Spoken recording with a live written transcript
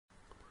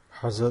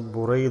Hazrat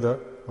Buraidah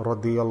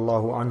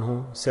radiyallahu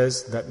anhu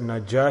says that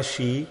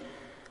Najashi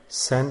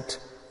sent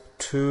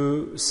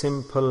 2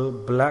 simple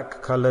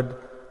black colored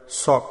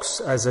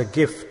socks as a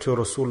gift to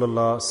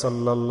Rasulullah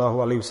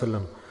sallallahu alaihi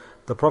wasallam.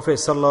 The Prophet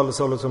sallallahu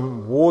alaihi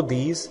wasallam wore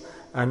these,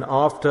 and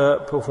after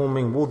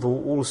performing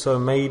wudu also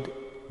made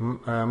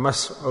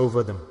mas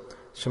over them.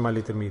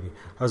 Shamali Tirmidhi.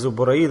 Hazrat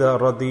Buraidah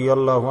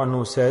radiyallahu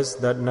anhu says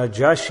that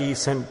Najashi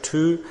sent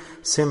 2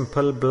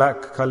 simple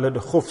black colored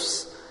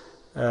khufs,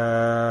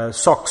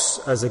 socks,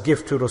 as a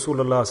gift to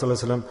Rasulullah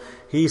sallallahu alaihi wasallam.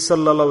 He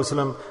sallallahu alaihi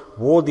wasallam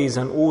wore these,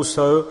 and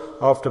also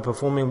after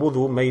performing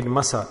wudu made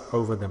masa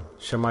over them.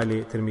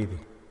 Shamali Tirmidhi.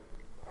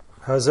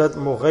 Hazrat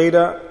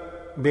Mughira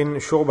bin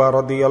Shu'bah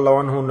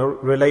radiyallahu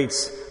anhu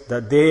relates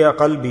that Deya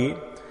Qalbi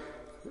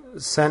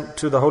sent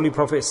to the Holy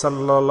Prophet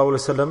sallallahu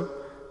alaihi wasallam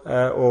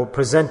or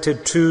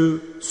presented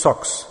 2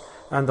 socks,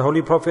 and the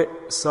Holy Prophet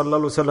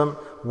sallallahu alaihi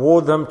wasallam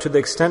wore them to the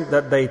extent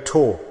that they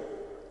tore.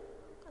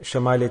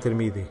 Shamali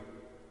Tirmidhi.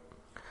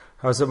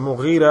 Hazrat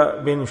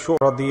Mughira bin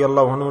Shu'bah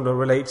radiyallahu anhu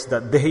relates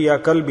that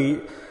Dihya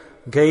Kalbi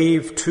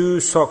gave 2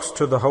 socks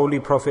to the Holy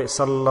Prophet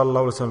sallallahu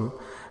alaihi wasallam,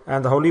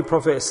 and the Holy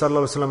Prophet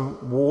sallallahu alaihi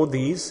wasallam wore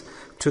these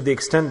to the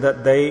extent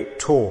that they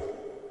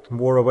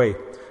wore away.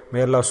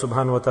 May Allah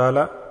subhanahu wa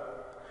ta'ala,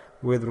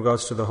 with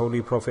regards to the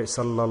Holy Prophet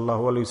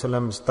sallallahu alaihi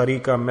wasallam's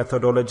tariqah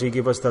methodology,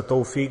 give us the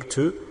tawfiq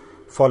to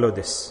follow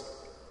this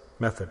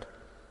method.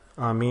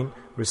 Ameen.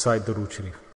 Recite the Durood Sharif.